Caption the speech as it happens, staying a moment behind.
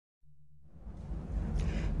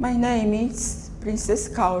My name is Princess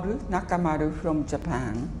Kaoru Nakamaru from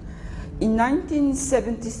Japan. In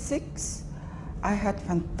 1976, I had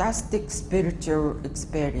fantastic spiritual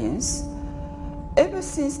experience. Ever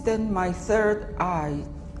since then, my third eye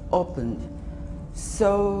opened,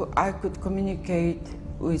 so I could communicate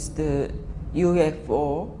with the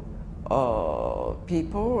UFO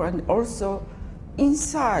people, and also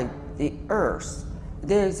inside the earth,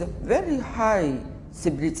 there is a very high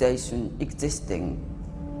civilization existing.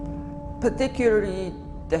 Particularly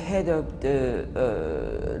the head of the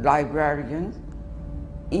librarian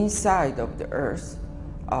inside of the earth.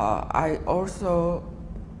 I also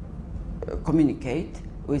communicate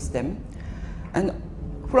with them. And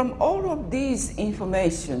from all of these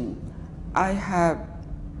information, I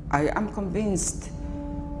am convinced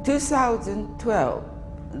 2012,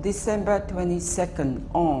 December 22nd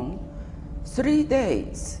on, 3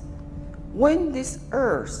 days, when this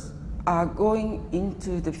earth are going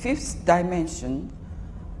into the fifth dimension,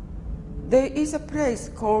 there is a place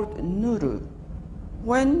called Nuru.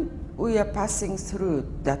 When we are passing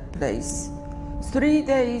through that place, 3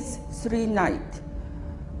 days, 3 nights,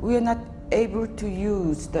 we are not able to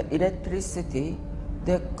use the electricity.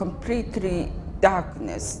 The completely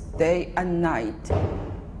darkness, day and night.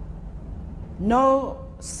 No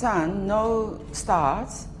sun, no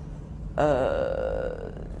stars,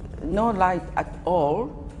 no light at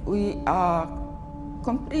all. We are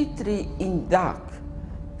completely in dark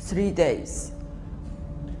 3 days.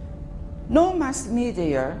 No mass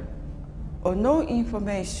media or no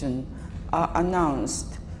information are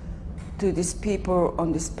announced to these people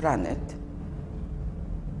on this planet.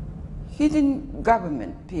 Hidden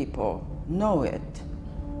government people know it.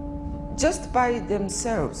 Just by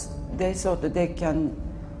themselves, they thought that they can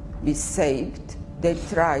be saved. They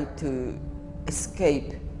try to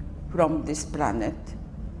escape from this planet,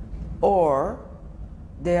 or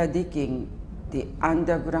they are digging the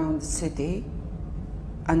underground city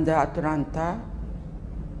under Atlanta,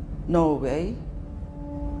 Norway,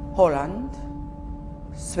 Holland,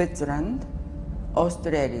 Switzerland,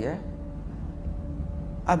 Australia.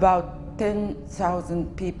 About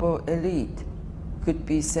 10,000 people elite could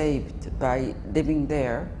be saved by living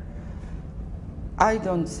there. I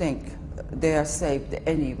don't think they are saved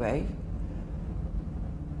anyway.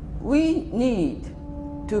 We need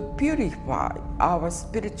to purify our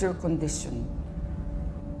spiritual condition,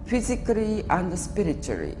 physically and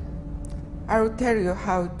spiritually. I will tell you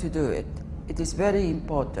how to do it. It is very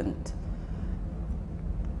important.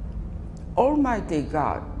 Almighty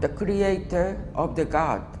God, the creator of the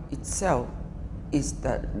God itself, is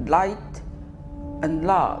the light and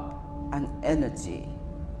love and energy.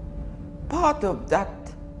 Part of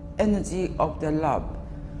that energy of the love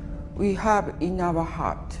we have in our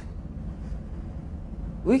heart.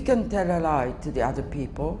 We can tell a lie to the other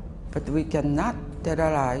people, but we cannot tell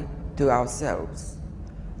a lie to ourselves.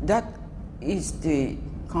 That is the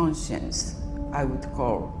conscience, I would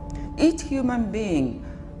call. Each human being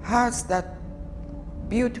has that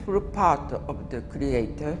beautiful part of the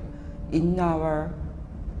Creator in our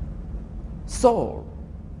soul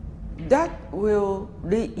that will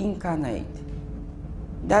reincarnate.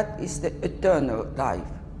 That is the eternal life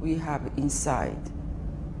we have inside.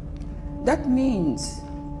 That means,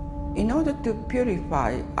 in order to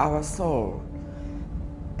purify our soul,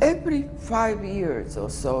 every 5 years or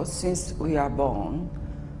so since we are born,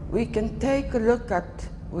 we can take a look at,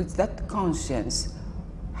 with that conscience,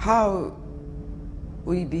 how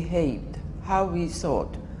we behaved, how we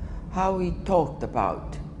thought, how we talked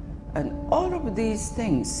about. And all of these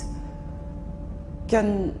things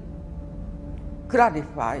can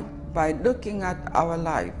clarify by looking at our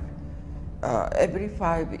life every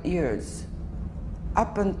 5 years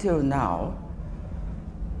up until now.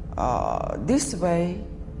 This way,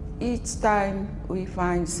 each time we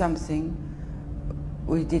find something,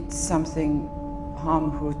 we did something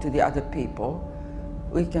harmful to the other people,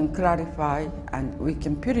 we can clarify and we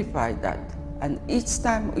can purify that. And each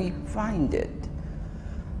time we find it,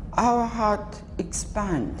 our heart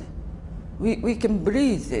expands. We can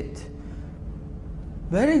breathe it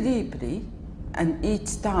very deeply, and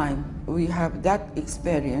each time we have that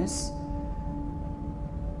experience,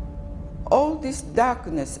 all this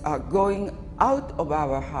darkness are going out of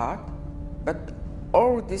our heart, but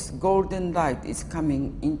all this golden light is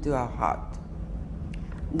coming into our heart.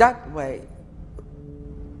 That way,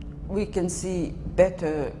 we can see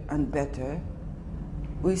better and better.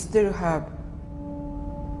 We still have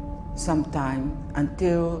some time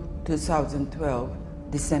until 2012,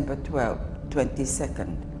 December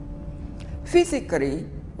 22nd. Physically,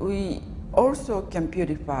 we also can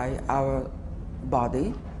purify our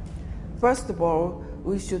body. First of all,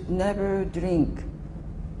 we should never drink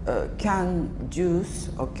canned juice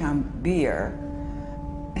or canned beer.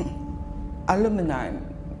 Aluminum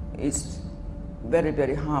is very,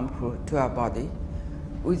 very harmful to our body.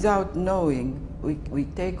 Without knowing, we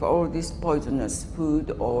take all this poisonous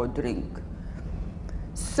food or drink.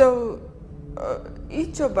 So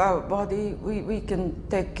each of our body, we can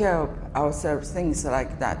take care of ourselves, things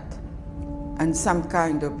like that. And some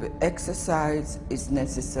kind of exercise is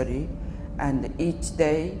necessary, and each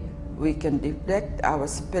day we can reflect our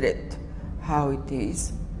spirit, how it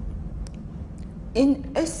is.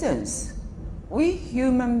 In essence, we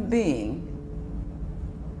human beings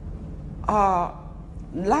are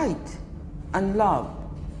light and love,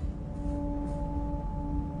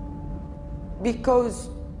 because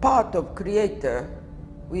part of Creator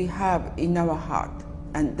we have in our heart,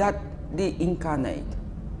 and that reincarnate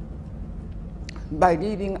by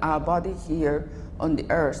leaving our body here on the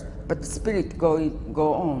earth, but spirit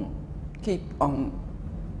go on, keep on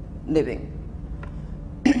living.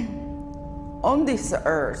 On this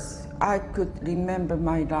earth, I could remember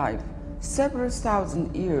my life several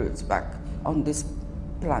thousand years back on this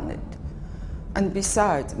planet, and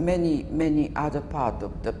besides many, many other parts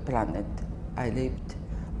of the planet I lived.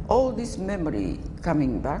 All this memory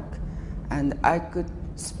coming back, and I could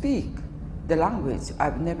speak the language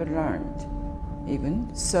I've never learned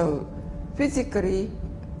even. So physically,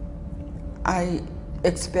 I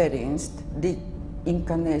experienced the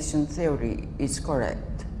incarnation theory is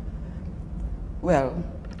correct. Well,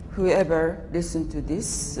 whoever listened to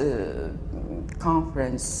this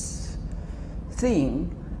conference theme,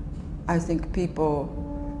 I think people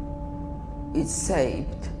is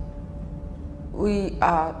saved. We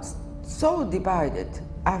are so divided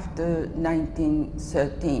after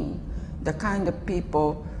 1913, the kind of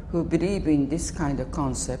people who believe in this kind of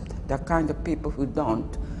concept, the kind of people who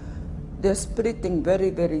don't, they're splitting very,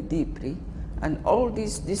 very deeply. And all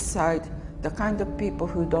this side, the kind of people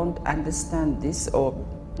who don't understand this or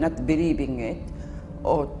not believing it,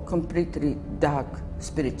 or completely dark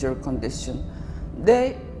spiritual condition,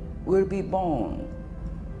 they will be born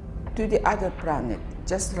to the other planet,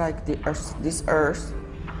 just like the earth, this earth.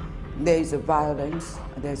 There is a violence,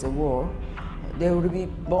 there's a war. They will be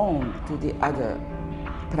born to the other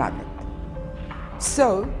planet.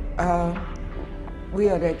 So we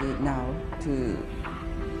are ready now to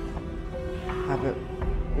have a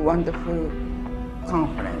wonderful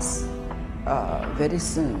conference very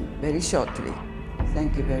soon, very shortly.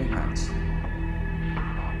 Thank you very much.